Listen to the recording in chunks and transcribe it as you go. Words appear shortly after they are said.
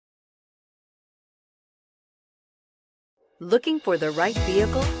Looking for the right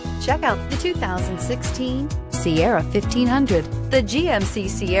vehicle? Check out the 2016 Sierra 1500. The GMC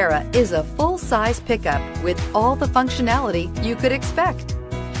Sierra is a full-size pickup with all the functionality you could expect.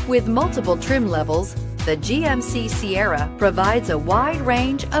 With multiple trim levels, the GMC Sierra provides a wide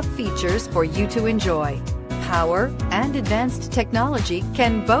range of features for you to enjoy. Power and advanced technology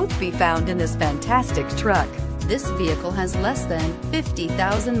can both be found in this fantastic truck. This vehicle has less than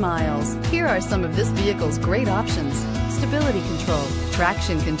 50,000 miles. Here are some of this vehicle's great options: stability control,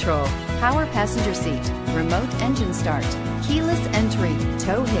 traction control, power passenger seat, remote engine start, keyless entry,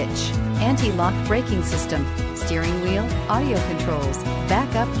 tow hitch, anti-lock braking system, steering wheel audio controls,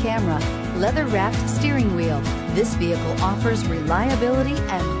 backup camera, leather-wrapped steering wheel. This vehicle offers reliability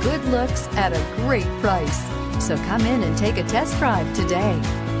and good looks at a great price. So come in and take a test drive today.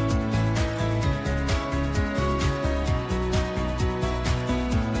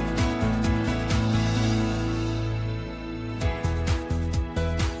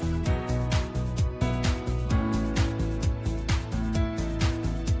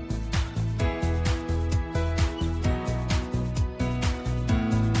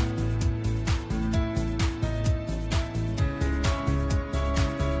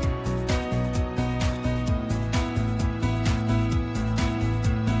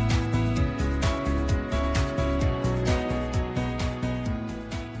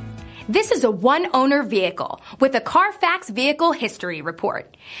 This is a one-owner vehicle with a Carfax Vehicle History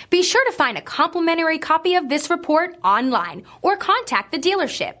Report. Be sure to find a complimentary copy of this report online or contact the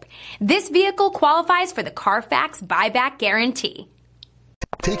dealership. This vehicle qualifies for the Carfax Buyback Guarantee.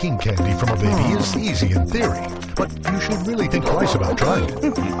 Taking candy from a baby is easy in theory, but you should really think twice about trying it.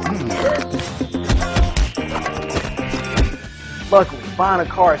 Luckily, buying a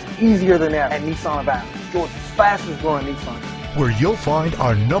car is easier than ever at Nissan of Athens, Georgia's fastest growing Nissan, where you'll find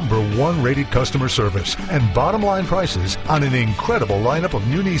our #1 rated customer service and bottom line prices on an incredible lineup of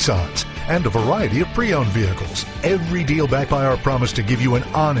new Nissans and a variety of pre-owned vehicles. Every deal backed by our promise to give you an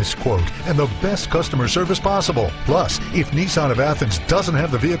honest quote and the best customer service possible. Plus, if Nissan of Athens doesn't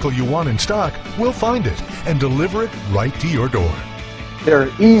have the vehicle you want in stock, we'll find it and deliver it right to your door. There are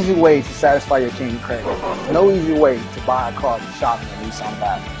easy ways to satisfy your candy craving. No easy way to buy a car from shopping at Nissan of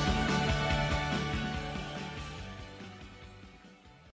Athens.